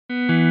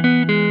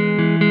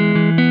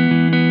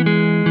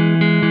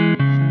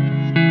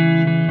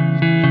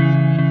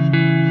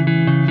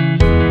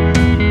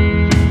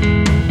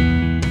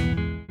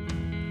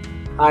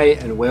Hi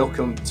and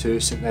welcome to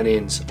St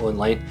Ninians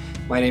Online.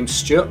 My name's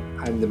Stuart,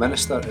 I'm the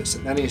minister at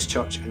St Ninians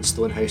Church in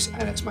Stonehouse,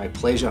 and it's my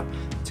pleasure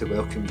to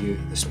welcome you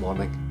this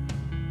morning.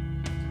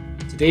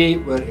 Today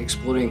we're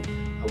exploring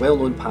a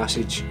well-known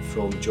passage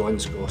from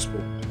John's Gospel,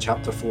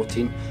 chapter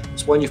 14.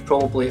 It's one you've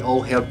probably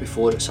all heard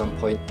before at some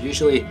point.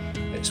 Usually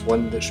it's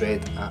one that's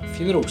read at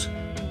funerals,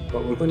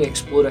 but we're going to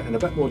explore it in a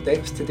bit more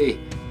depth today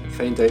and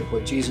find out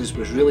what Jesus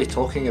was really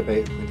talking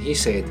about when he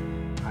said,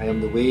 "I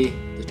am the way,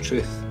 the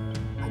truth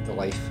and the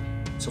life."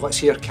 So let's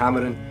hear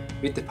Cameron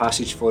read the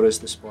passage for us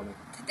this morning.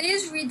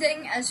 Today's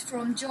reading is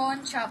from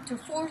John chapter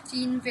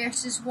 14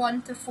 verses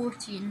 1 to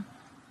 14.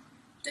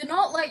 Do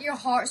not let your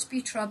hearts be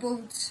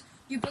troubled.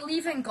 You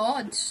believe in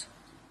God.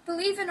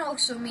 Believe in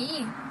also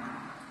me.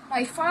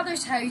 My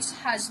Father's house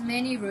has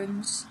many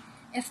rooms.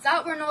 If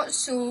that were not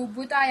so,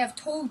 would I have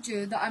told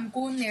you that I'm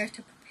going there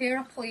to prepare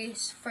a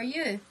place for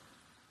you?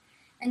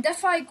 And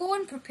if I go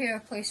and prepare a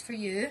place for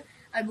you,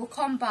 I will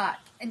come back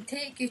and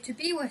take you to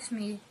be with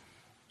me,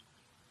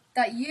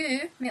 that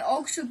you may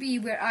also be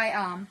where I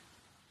am.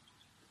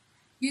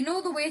 You know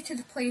the way to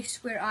the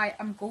place where I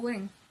am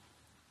going.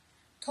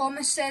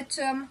 Thomas said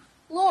to him,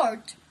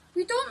 Lord,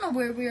 we don't know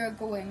where we are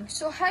going,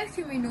 so how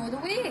can we know the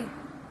way?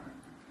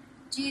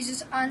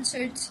 Jesus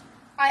answered,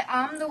 I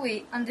am the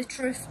way and the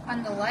truth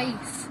and the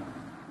life.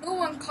 No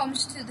one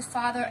comes to the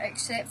Father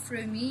except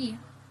through me.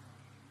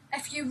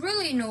 If you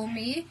really know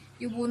me,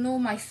 you will know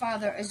my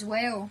Father as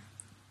well.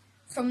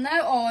 From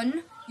now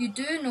on, you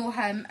do know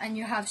him and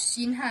you have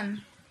seen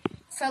him.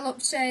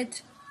 Philip said,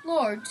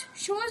 Lord,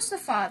 show us the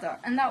Father,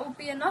 and that will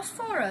be enough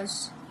for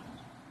us.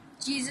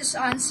 Jesus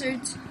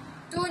answered,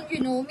 Don't you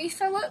know me,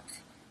 Philip?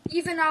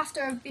 Even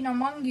after I've been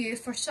among you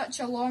for such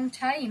a long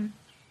time,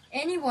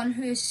 anyone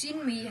who has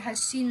seen me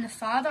has seen the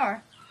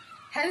Father.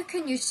 How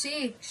can you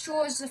say,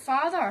 show us the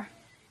Father?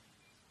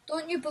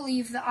 Don't you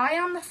believe that I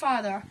am the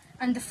Father,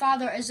 and the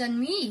Father is in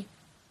me?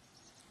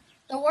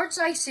 The words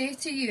I say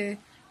to you,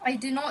 I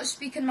do not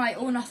speak in my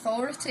own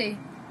authority.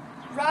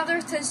 Rather,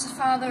 it is the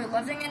Father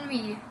living in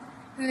me,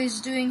 who is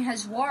doing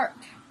his work.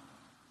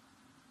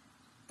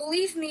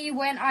 Believe me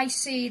when I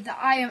say that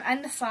I am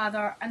in the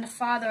Father, and the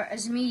Father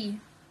is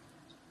me.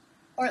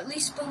 Or at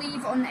least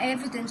believe on the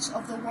evidence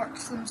of the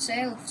works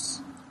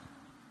themselves.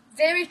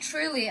 Very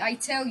truly, I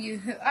tell you,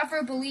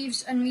 whoever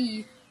believes in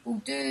me will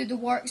do the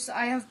works that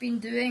I have been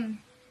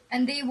doing,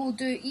 and they will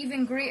do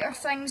even greater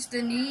things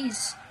than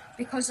these,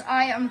 because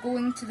I am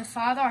going to the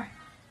Father.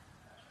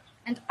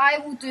 And I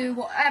will do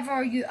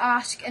whatever you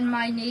ask in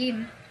my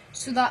name,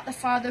 so that the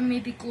Father may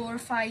be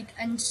glorified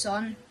in the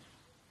Son.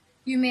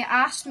 You may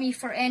ask me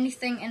for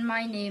anything in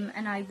my name,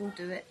 and I will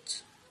do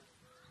it.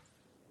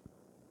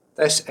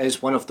 This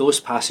is one of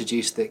those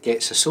passages that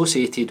gets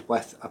associated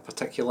with a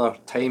particular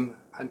time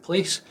and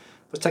place,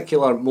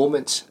 particular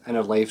moments in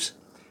our lives.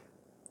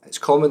 It's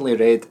commonly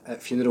read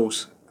at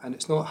funerals, and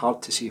it's not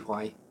hard to see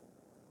why.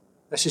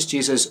 This is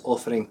Jesus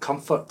offering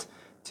comfort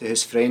to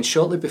his friends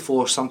shortly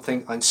before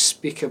something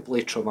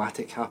unspeakably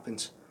traumatic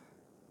happens.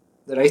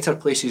 The writer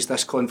places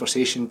this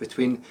conversation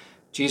between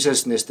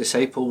Jesus and his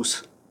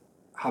disciples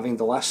having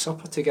the Last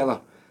Supper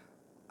together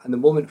and the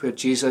moment where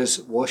Jesus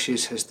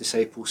washes his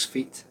disciples'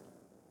 feet.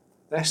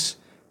 This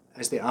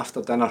is the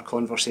after-dinner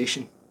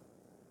conversation.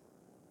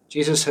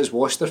 Jesus has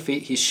washed their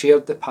feet, he's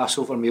shared the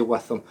Passover meal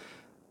with them,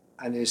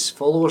 and his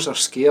followers are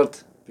scared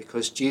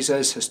because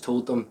Jesus has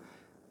told them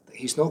that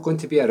he's not going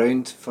to be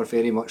around for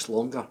very much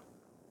longer.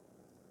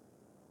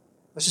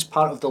 This is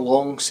part of the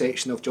long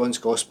section of John's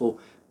Gospel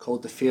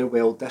called the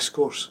Farewell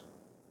Discourse.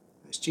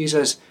 It's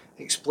Jesus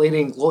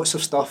explaining lots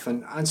of stuff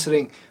and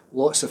answering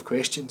lots of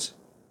questions,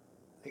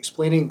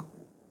 explaining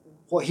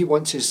what he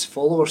wants his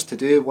followers to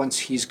do once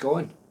he's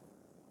gone.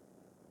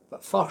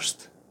 But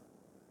first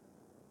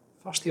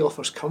he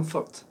offers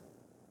comfort.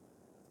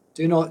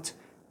 Do not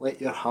let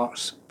your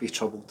hearts be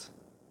troubled.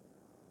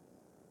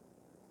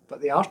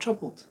 But they are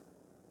troubled.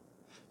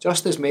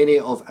 Just as many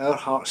of our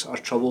hearts are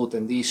troubled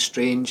in these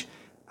strange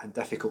and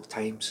difficult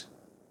times.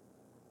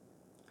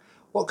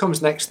 What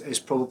comes next is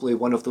probably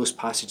one of those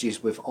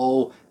passages we've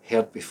all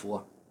heard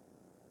before.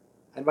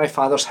 In my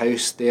Father's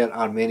house there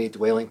are many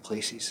dwelling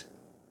places.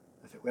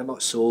 If it were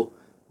not so,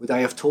 would I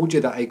have told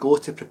you that I go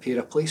to prepare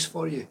a place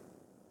for you?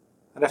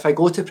 And if I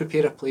go to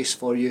prepare a place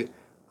for you,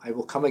 I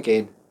will come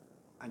again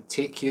and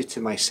take you to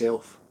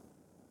myself,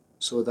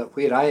 so that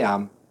where I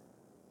am,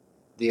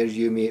 there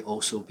you may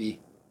also be.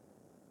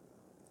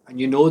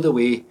 And you know the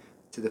way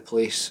to the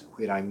place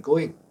where I'm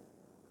going.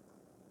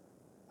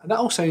 And that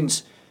all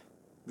sounds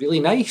really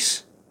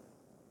nice.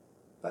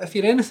 But if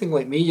you're anything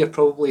like me, you're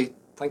probably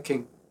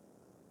thinking,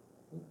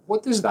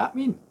 what does that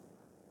mean?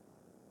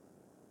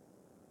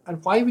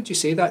 And why would you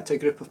say that to a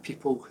group of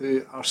people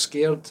who are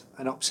scared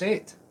and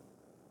upset?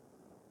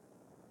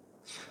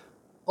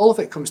 All of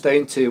it comes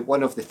down to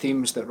one of the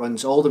themes that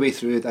runs all the way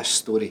through this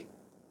story,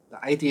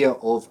 the idea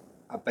of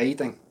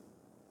abiding.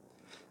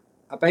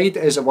 Abide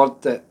is a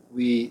word that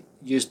we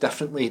use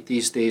differently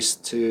these days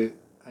to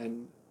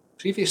in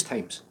previous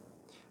times.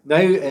 Now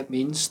it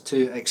means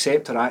to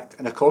accept or act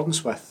in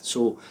accordance with,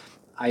 so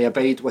I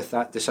abide with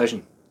that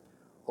decision.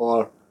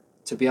 or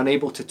to be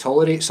unable to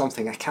tolerate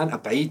something. I can't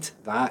abide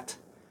that.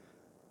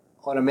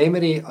 Or a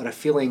memory or a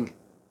feeling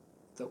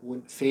that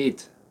won't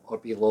fade or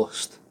be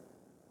lost.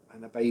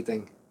 An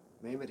abiding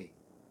memory.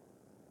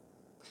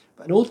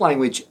 But in old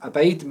language,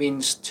 abide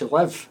means to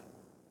live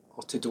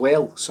or to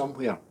dwell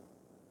somewhere.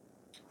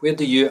 Where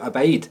do you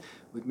abide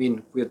would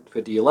mean where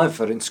do you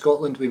live? Or in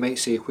Scotland we might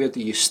say, where do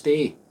you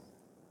stay?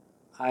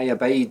 I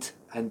abide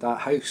in that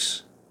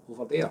house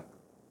over there.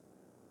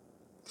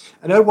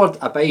 And our word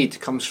abide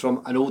comes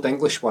from an Old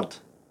English word,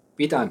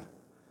 bidan,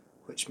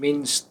 which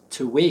means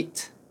to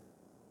wait.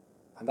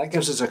 And that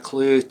gives us a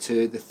clue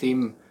to the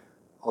theme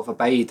of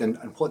abide and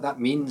what that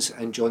means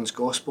in John's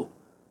Gospel,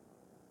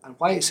 and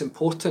why it's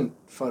important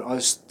for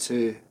us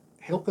to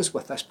help us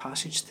with this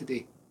passage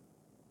today.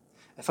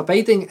 If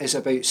abiding is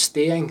about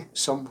staying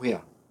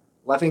somewhere,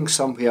 living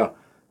somewhere,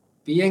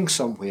 being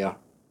somewhere,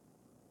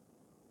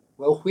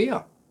 well,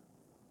 where?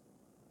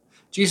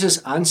 Jesus'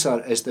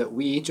 answer is that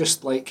we,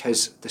 just like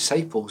his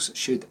disciples,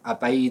 should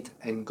abide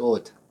in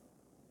God.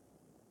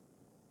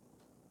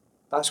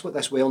 That's what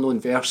this well-known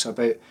verse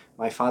about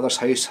my Father's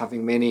house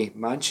having many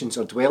mansions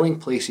or dwelling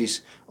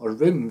places or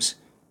rooms,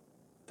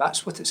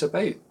 that's what it's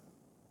about.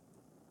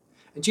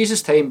 In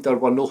Jesus' time, there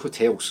were no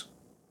hotels.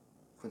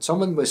 When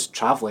someone was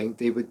travelling,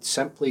 they would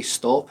simply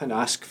stop and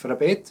ask for a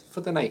bed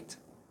for the night.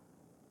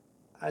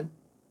 And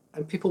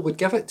people would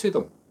give it to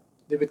them.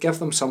 They would give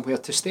them somewhere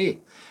to stay.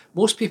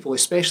 Most people,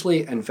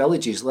 especially in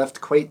villages,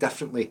 lived quite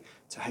differently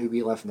to how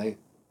we live now.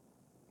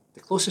 The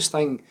closest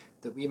thing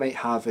that we might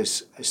have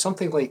is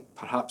something like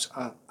perhaps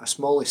a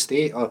small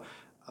estate or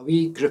a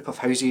wee group of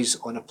houses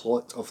on a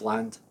plot of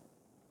land.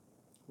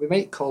 We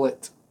might call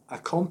it a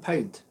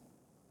compound.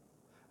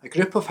 A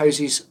group of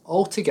houses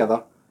all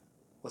together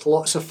with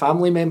lots of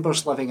family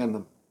members living in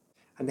them.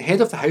 And the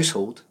head of the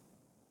household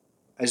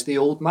is the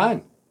old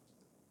man,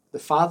 the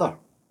father.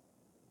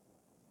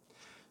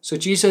 So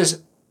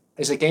Jesus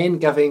is again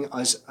giving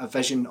us a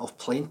vision of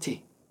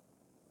plenty,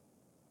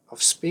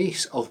 of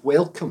space, of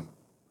welcome,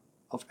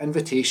 of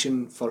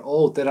invitation for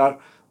all. There are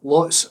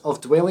lots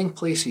of dwelling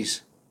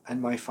places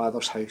in my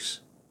Father's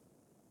house.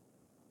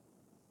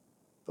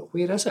 But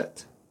where is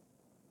it?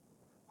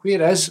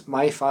 Where is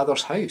my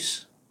Father's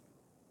house?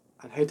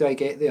 And how do I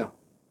get there?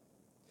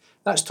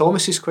 That's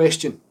Thomas's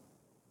question.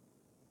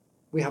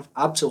 We have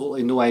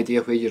absolutely no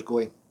idea where you're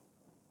going.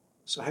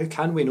 So how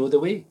can we know the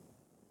way?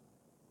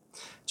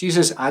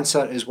 Jesus'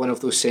 answer is one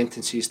of those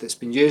sentences that's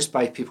been used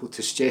by people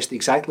to suggest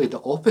exactly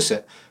the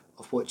opposite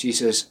of what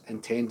Jesus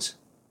intends.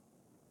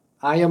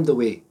 I am the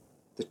way,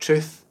 the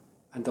truth,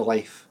 and the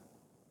life.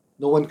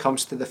 No one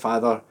comes to the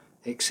Father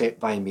except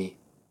by me.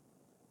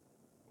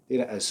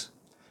 There it is.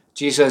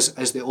 Jesus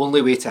is the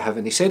only way to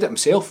heaven. He said it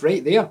himself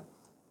right there.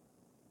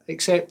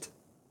 Except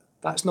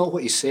that's not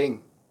what he's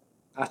saying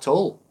at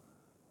all.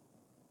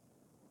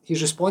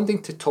 He's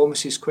responding to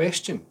Thomas's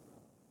question.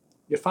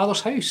 Your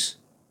Father's house.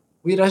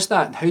 Where is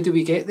that and how do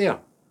we get there?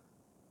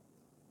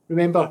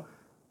 Remember,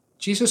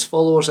 Jesus'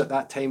 followers at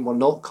that time were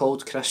not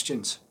called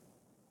Christians.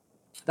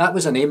 That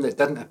was a name that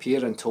didn't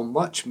appear until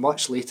much,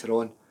 much later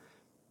on.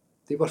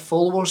 They were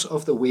followers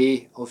of the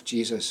way of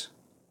Jesus.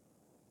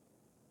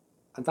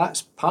 And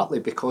that's partly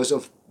because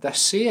of this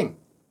saying,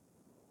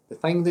 the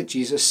thing that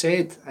Jesus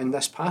said in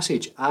this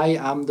passage, I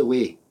am the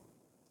way.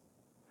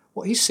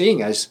 What he's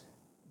saying is,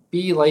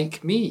 be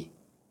like me.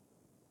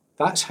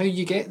 That's how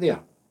you get there.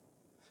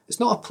 It's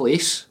not a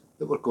place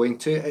that we're going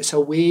to, it's a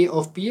way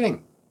of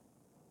being.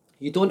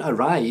 You don't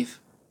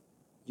arrive,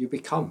 you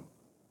become.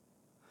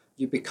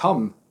 You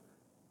become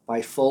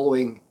by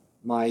following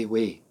my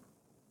way.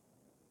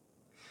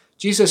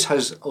 Jesus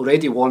has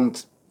already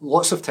warned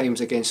lots of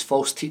times against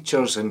false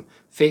teachers and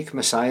fake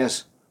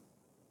messiahs.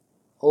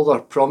 All their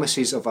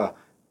promises of a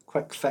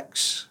quick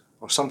fix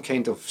or some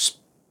kind of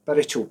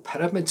spiritual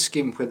pyramid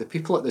scheme where the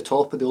people at the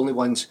top are the only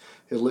ones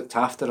who are looked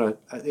after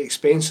at the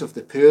expense of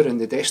the poor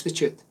and the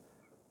destitute.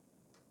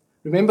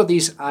 Remember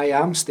these I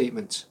am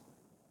statements.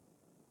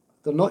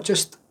 They're not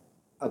just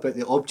about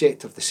the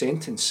object of the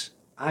sentence.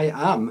 I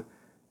am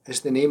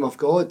is the name of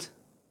God.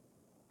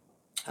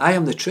 I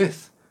am the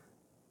truth.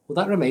 Well,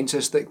 that reminds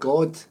us that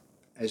God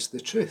is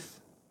the truth.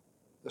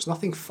 There's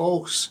nothing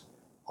false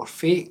or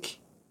fake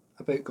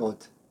about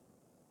God.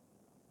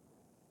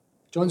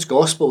 John's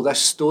Gospel, this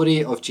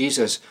story of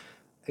Jesus,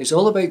 is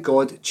all about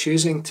God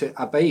choosing to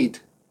abide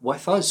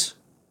with us.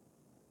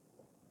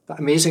 That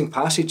amazing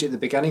passage at the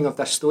beginning of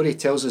this story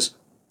tells us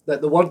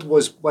that the Word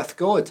was with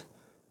God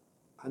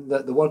and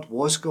that the Word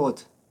was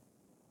God.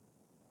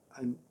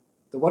 And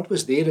the Word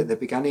was there at the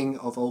beginning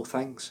of all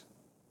things.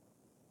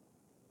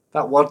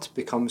 That Word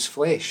becomes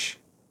flesh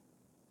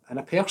and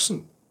a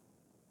person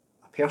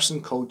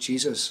called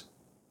Jesus.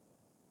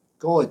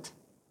 God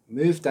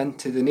moved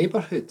into the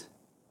neighbourhood.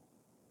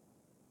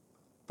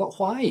 But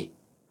why?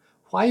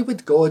 Why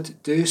would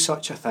God do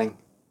such a thing?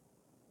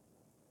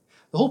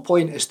 The whole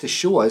point is to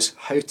show us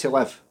how to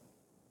live.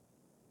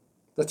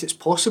 That it's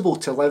possible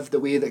to live the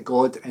way that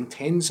God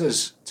intends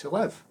us to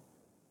live.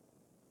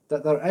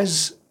 That there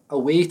is a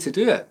way to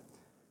do it.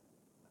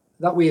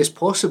 That way is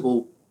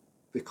possible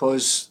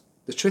because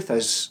the truth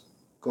is,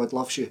 God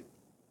loves you.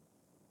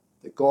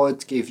 That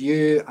God gave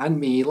you and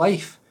me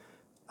life,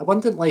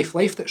 abundant life,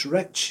 life that's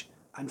rich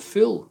and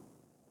full.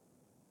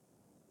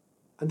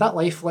 And that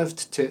life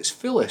lived to its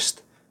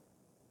fullest,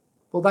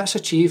 well, that's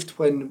achieved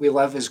when we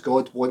live as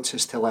God wants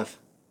us to live.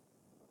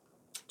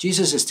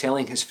 Jesus is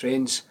telling his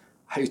friends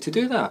how to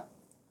do that.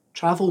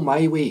 Travel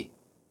my way.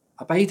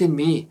 Abide in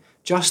me,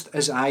 just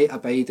as I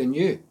abide in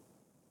you.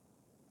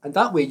 And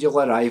that way you'll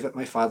arrive at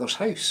my Father's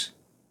house.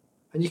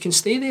 And you can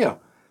stay there.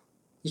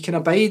 You can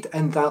abide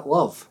in that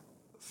love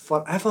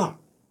forever.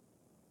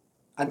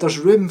 And there's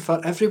room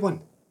for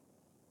everyone.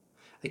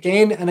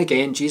 Again and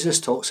again, Jesus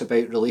talks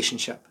about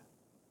relationship.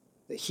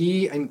 That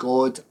he and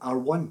God are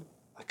one.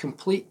 A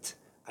complete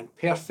and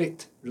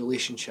perfect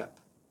relationship.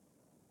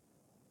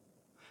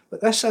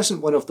 But this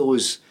isn't one of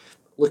those,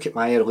 look at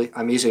my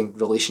amazing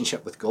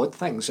relationship with God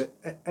things.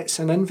 It's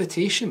an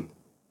invitation.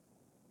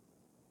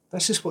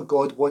 This is what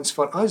God wants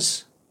for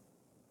us.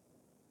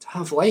 To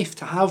have life,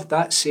 to have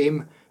that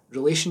same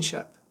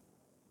relationship.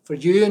 For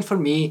you and for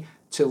me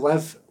to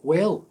live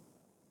well.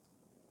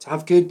 To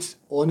have good,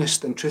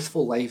 honest and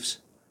truthful lives.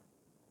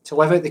 To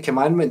live out the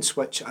commandments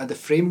which are the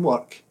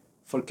framework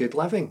for good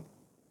living.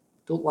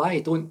 Don't lie,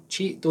 don't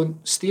cheat,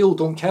 don't steal,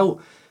 don't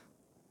kill.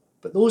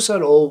 But those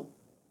are all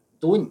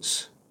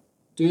don'ts.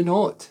 Do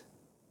not.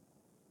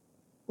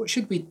 What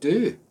should we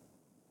do?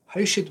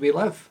 How should we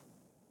live?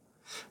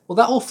 Well,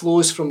 that all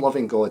flows from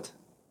loving God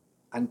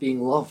and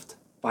being loved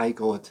by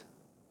God.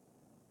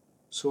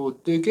 So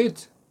do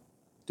good,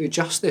 do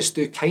justice,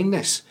 do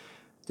kindness,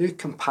 do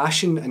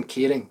compassion and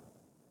caring,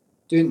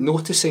 do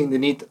noticing the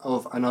need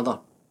of another,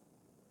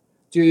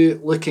 do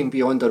looking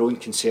beyond our own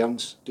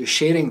concerns, do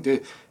sharing,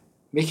 do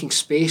making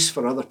space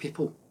for other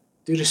people,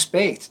 do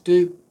respect,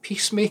 do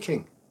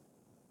peacemaking.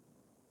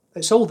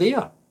 It's all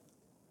there,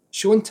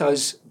 shown to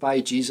us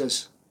by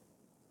Jesus.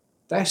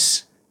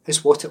 This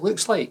is what it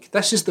looks like.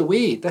 This is the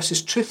way. This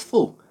is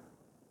truthful.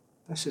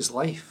 This is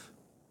life.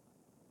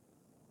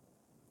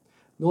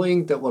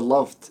 Knowing that we're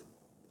loved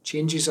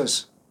changes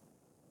us.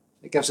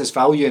 It gives us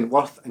value and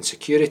worth and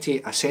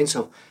security, a sense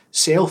of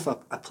self, a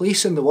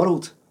place in the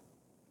world.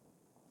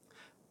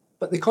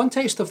 But the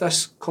context of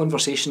this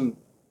conversation,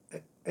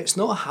 it's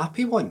not a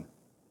happy one.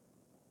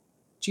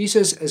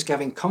 Jesus is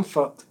giving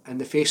comfort in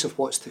the face of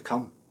what's to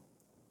come.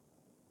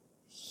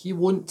 He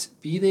won't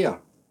be there.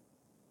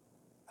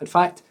 In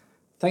fact,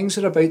 things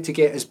are about to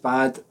get as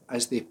bad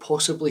as they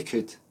possibly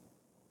could.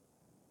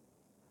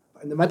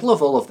 But in the middle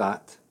of all of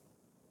that,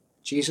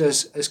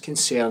 Jesus is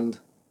concerned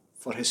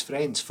for his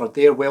friends, for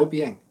their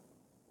well-being.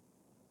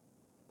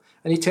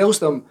 And he tells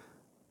them,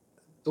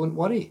 don't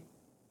worry.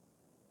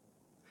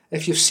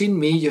 If you've seen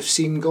me, you've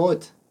seen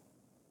God.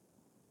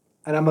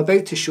 And I'm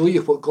about to show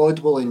you what God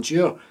will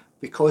endure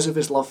because of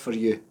his love for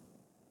you.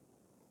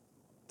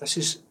 This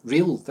is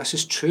real. This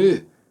is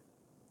true.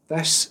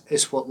 This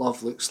is what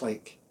love looks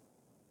like.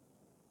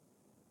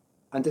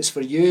 And it's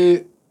for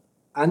you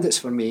and it's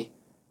for me.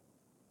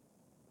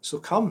 So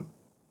come.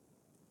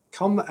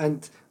 Come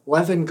and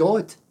live in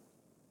God.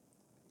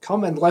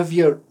 Come and live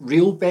your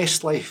real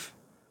best life.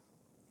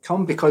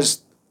 Come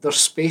because there's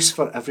space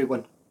for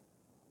everyone.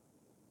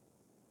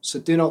 So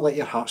do not let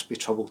your hearts be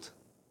troubled,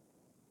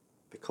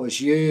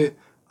 because you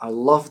are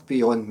loved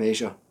beyond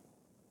measure.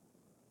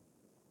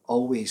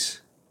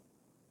 Always.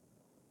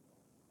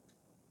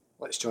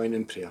 Let's join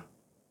in prayer.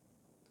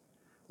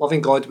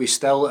 Loving God, we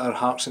still our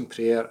hearts in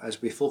prayer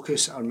as we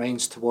focus our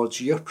minds towards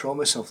your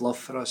promise of love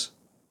for us.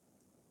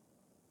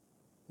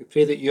 We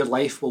pray that your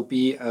life will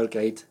be our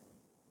guide,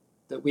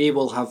 that we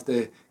will have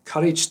the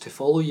courage to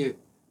follow you,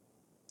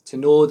 to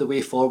know the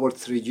way forward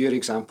through your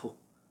example,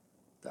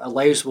 that our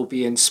lives will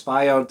be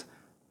inspired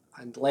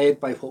and led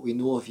by what we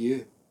know of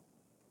you.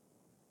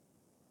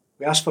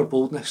 We ask for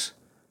boldness,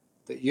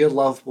 that your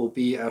love will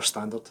be our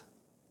standard,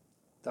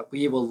 that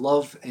we will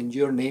love in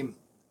your name,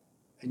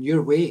 in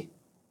your way,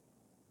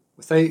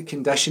 without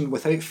condition,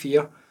 without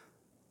fear,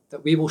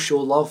 that we will show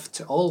love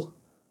to all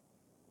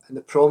in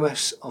the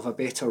promise of a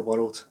better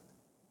world,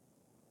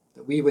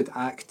 that we would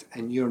act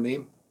in your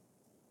name.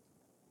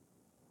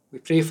 We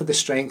pray for the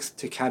strength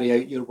to carry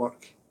out your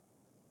work,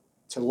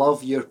 to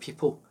love your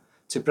people,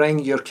 to bring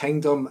your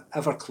kingdom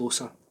ever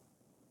closer.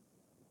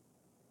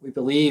 We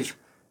believe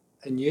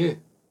in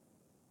you,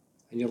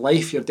 in your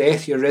life, your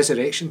death, your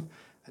resurrection,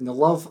 in the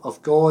love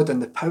of God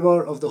and the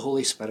power of the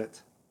Holy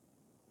Spirit.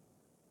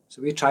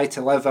 So we try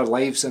to live our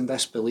lives in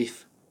this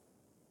belief,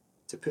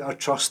 to put our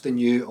trust in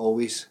you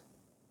always.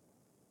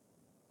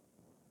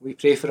 We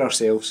pray for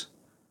ourselves,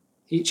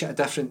 each at a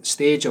different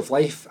stage of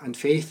life and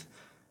faith,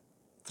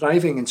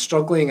 thriving and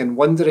struggling and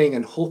wondering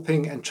and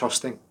hoping and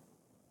trusting.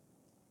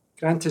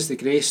 Grant us the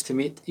grace to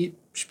meet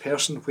each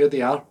person where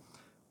they are,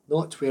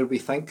 not where we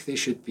think they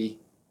should be.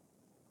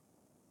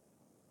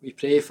 We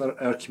pray for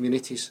our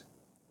communities,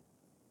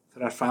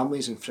 for our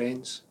families and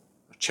friends,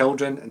 our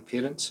children and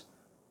parents,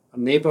 our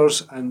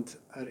neighbours and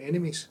our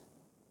enemies.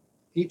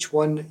 Each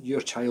one your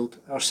child,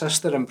 our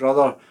sister and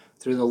brother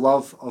through the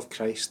love of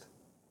Christ.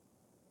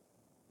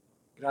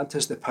 Grant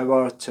us the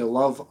power to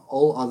love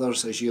all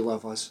others as you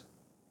love us.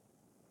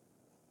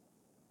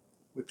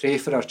 We pray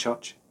for our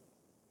church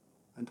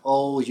and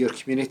all your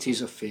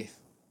communities of faith.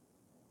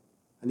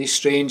 In these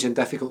strange and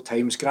difficult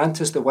times,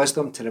 grant us the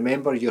wisdom to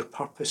remember your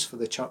purpose for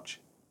the church,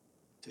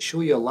 to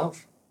show your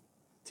love,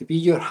 to be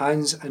your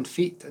hands and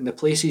feet in the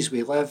places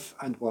we live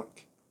and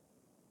work.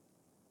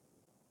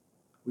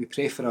 We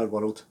pray for our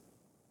world,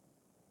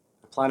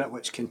 a planet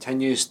which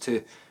continues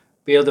to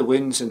bear the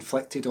wounds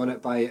inflicted on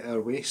it by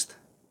our waste,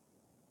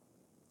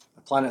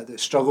 a planet that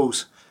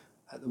struggles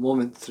at the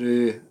moment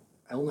through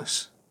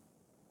illness,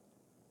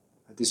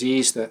 a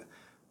disease that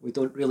we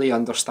don't really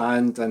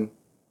understand and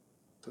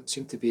don't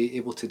seem to be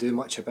able to do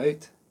much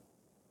about.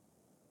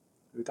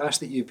 We would ask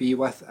that you be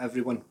with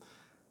everyone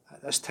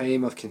at this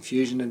time of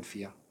confusion and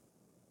fear,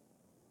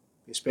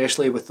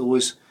 especially with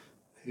those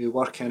who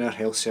work in our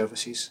health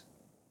services.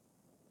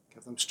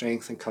 Give them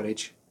strength and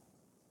courage,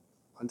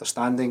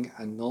 understanding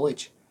and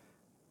knowledge,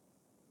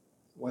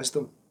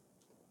 wisdom,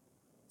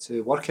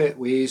 to work out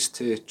ways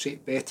to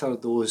treat better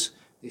those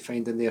they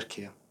find in their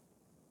care.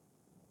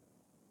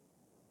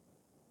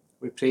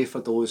 We pray for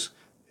those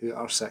who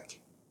are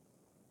sick,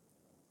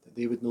 that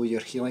they would know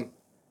your healing,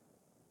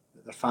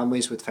 that their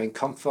families would find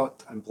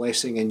comfort and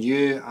blessing in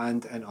you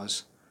and in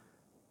us.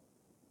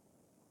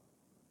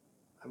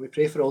 And we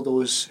pray for all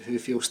those who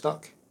feel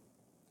stuck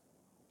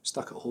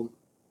at home,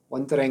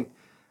 wondering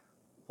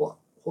what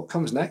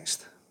comes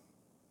next,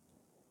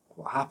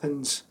 what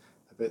happens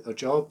about their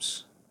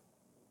jobs,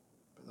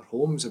 about their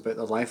homes, about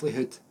their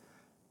livelihood,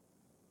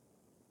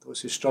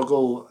 those who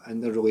struggle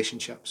in their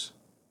relationships.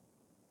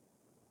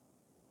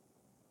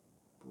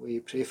 We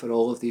pray for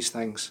all of these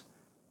things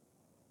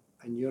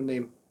in your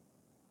name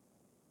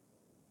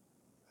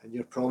and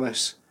your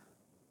promise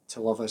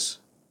to love us.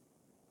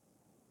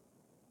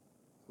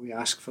 We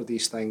ask for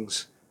these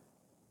things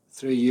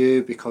through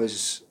you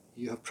because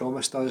you have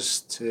promised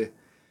us to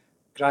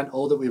grant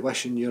all that we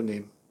wish in your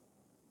name.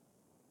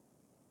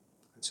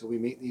 And so we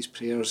make these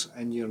prayers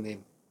in your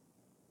name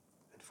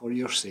and for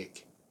your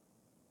sake.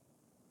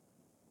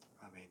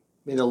 Amen.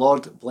 May the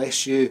Lord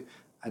bless you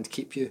and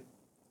keep you.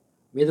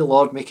 May the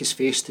Lord make his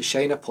face to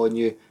shine upon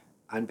you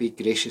and be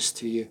gracious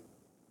to you.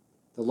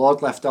 The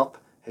Lord lift up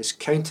his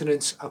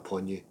countenance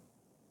upon you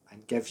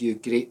and give you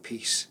great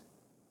peace,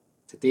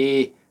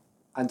 today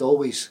and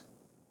always.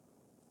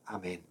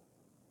 Amen.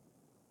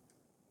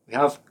 We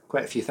have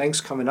quite a few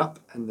things coming up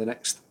in the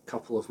next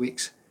couple of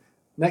weeks.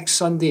 Next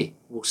Sunday,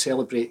 we'll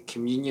celebrate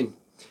communion.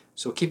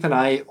 So keep an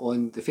eye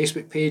on the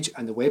Facebook page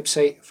and the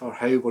website for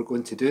how we're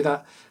going to do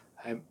that.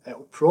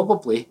 It'll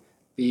probably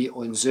be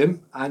on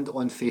Zoom and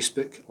on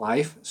Facebook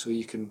Live, so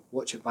you can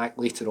watch it back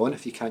later on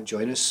if you can't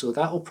join us. So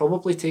that will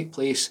probably take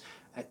place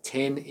at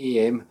 10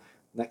 a.m.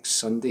 next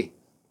Sunday.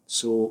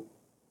 So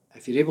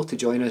if you're able to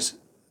join us,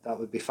 that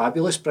would be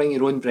fabulous. Bring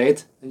your own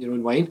bread and your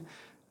own wine,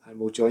 and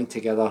we'll join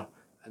together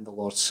in the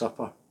Lord's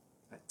Supper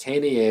at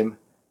 10 a.m.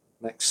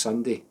 next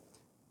Sunday.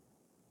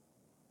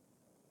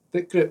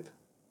 Book group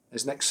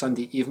is next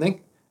Sunday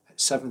evening at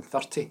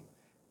 7:30.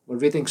 We're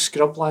reading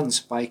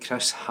Scrublands by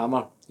Chris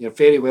Hammer. You're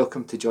very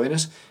welcome to join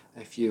us.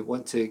 If you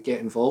want to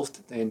get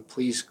involved, then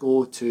please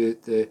go to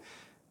the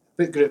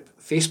book group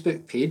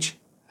Facebook page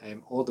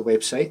or the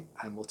website,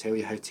 and we'll tell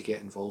you how to get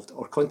involved,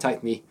 or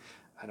contact me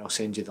and I'll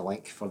send you the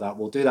link for that.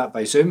 We'll do that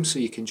by Zoom, so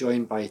you can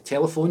join by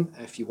telephone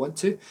if you want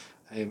to,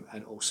 and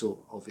also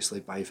obviously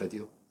by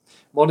video.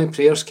 Morning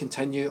prayers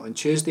continue on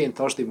Tuesday and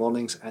Thursday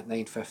mornings at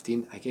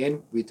 9:15.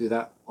 Again, we do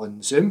that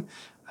on Zoom,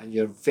 and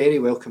you're very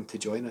welcome to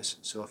join us.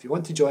 So if you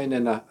want to join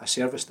in a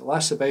service that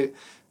lasts about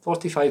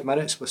 45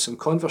 minutes with some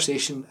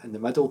conversation in the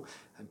middle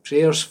and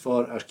prayers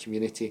for our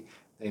community,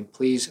 then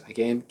please,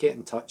 again, get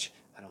in touch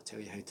and I'll tell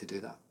you how to do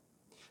that.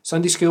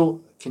 Sunday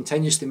school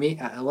continues to meet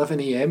at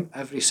 11 a.m.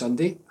 every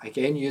Sunday,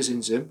 again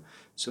using Zoom.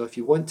 So if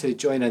you want to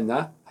join in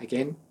that,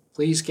 again,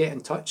 please get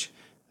in touch.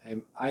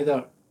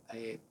 Either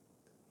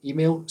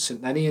email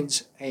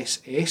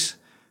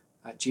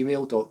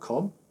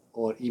stniniansss@gmail.com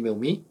or email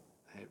me,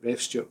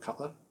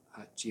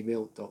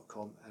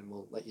 revstuartcutler@gmail.com, and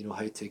we'll let you know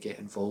how to get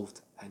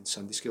involved in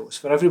Sunday school. It's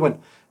for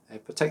everyone,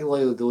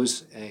 particularly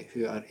those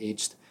who are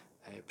aged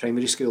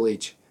primary school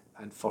age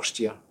and first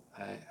year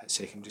at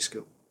secondary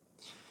school.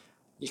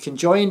 You can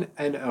join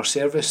in our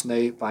service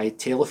now by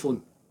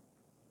telephone.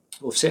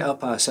 We've set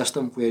up a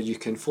system where you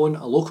can phone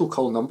a local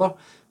call number,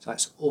 so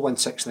that's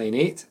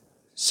 01698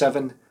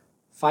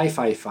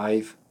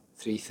 7555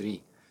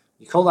 33.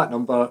 You call that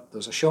number,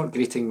 there's a short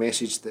greeting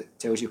message that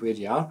tells you where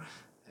you are.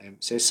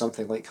 It says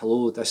something like,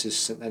 "Hello, this is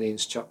St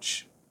Ninian's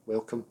Church,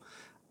 welcome,"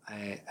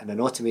 in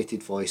an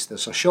automated voice.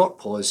 There's a short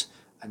pause,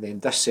 and then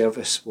this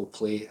service will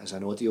play as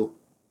an audio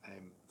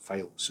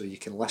file, so you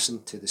can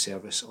listen to the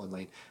service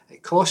online.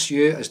 It costs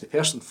you, as the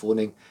person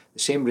phoning, the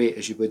same rate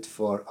as you would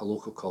for a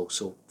local call.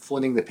 So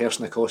phoning the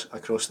person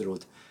across the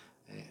road,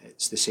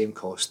 it's the same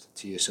cost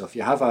to you. So if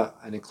you have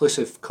an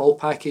inclusive call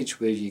package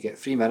where you get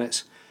 3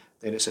 minutes,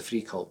 then it's a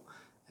free call.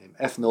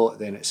 If not,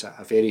 then it's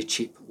a very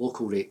cheap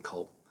local rate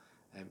call.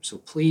 So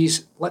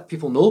please let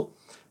people know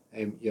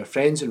your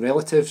friends and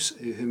relatives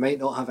who might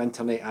not have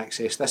internet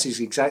access. This is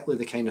exactly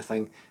the kind of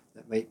thing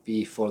that might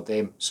be for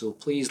them. So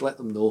please let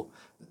them know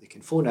that they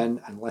can phone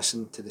in and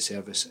listen to the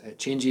service. It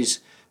changes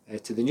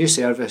to the new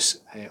service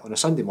on a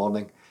Sunday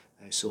morning.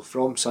 So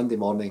from Sunday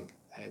morning,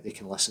 they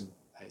can listen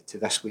to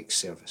this week's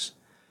service.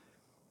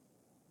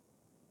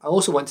 I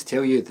also want to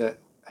tell you that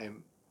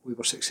we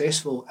were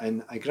successful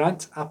in a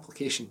grant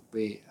application.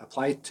 We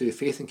applied to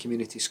Faith and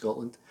Community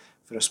Scotland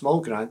for a small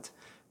grant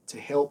to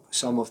help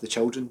some of the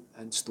children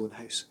in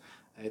Stonehouse.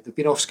 They've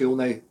been off school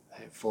now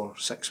for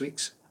 6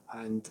 weeks,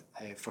 and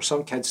for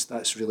some kids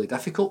that's really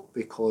difficult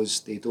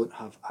because they don't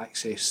have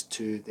access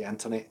to the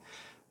internet.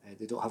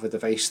 They don't have a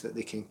device that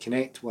they can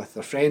connect with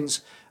their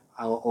friends,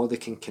 or they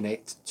can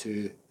connect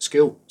to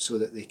school so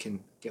that they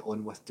can get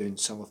on with doing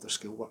some of their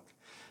schoolwork.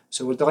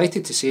 So we're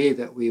delighted to say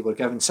that we were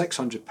given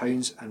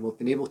 £600 and we've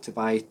been able to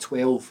buy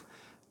 12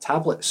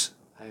 tablets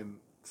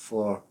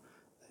for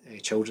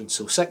children.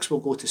 So 6 will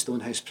go to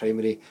Stonehouse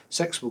Primary,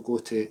 6 will go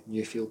to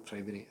Newfield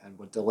Primary, and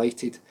we're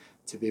delighted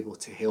to be able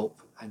to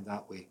help in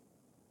that way.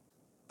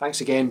 Thanks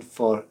again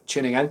for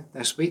tuning in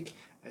this week.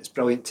 It's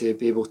brilliant to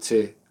be able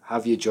to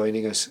have you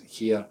joining us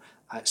here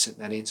at St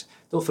Ninians.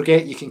 Don't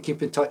forget you can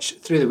keep in touch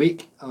through the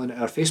week on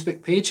our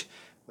Facebook page,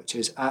 which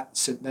is at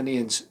St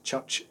Ninians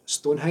Church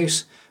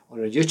Stonehouse, on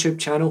our YouTube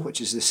channel,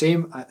 which is the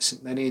same, at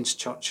St Ninians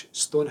Church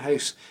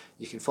Stonehouse.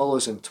 You can follow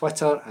us on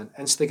Twitter and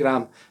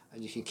Instagram,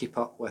 and you can keep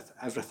up with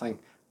everything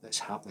that's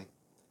happening.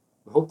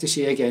 We hope to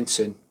see you again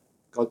soon.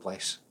 God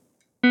bless.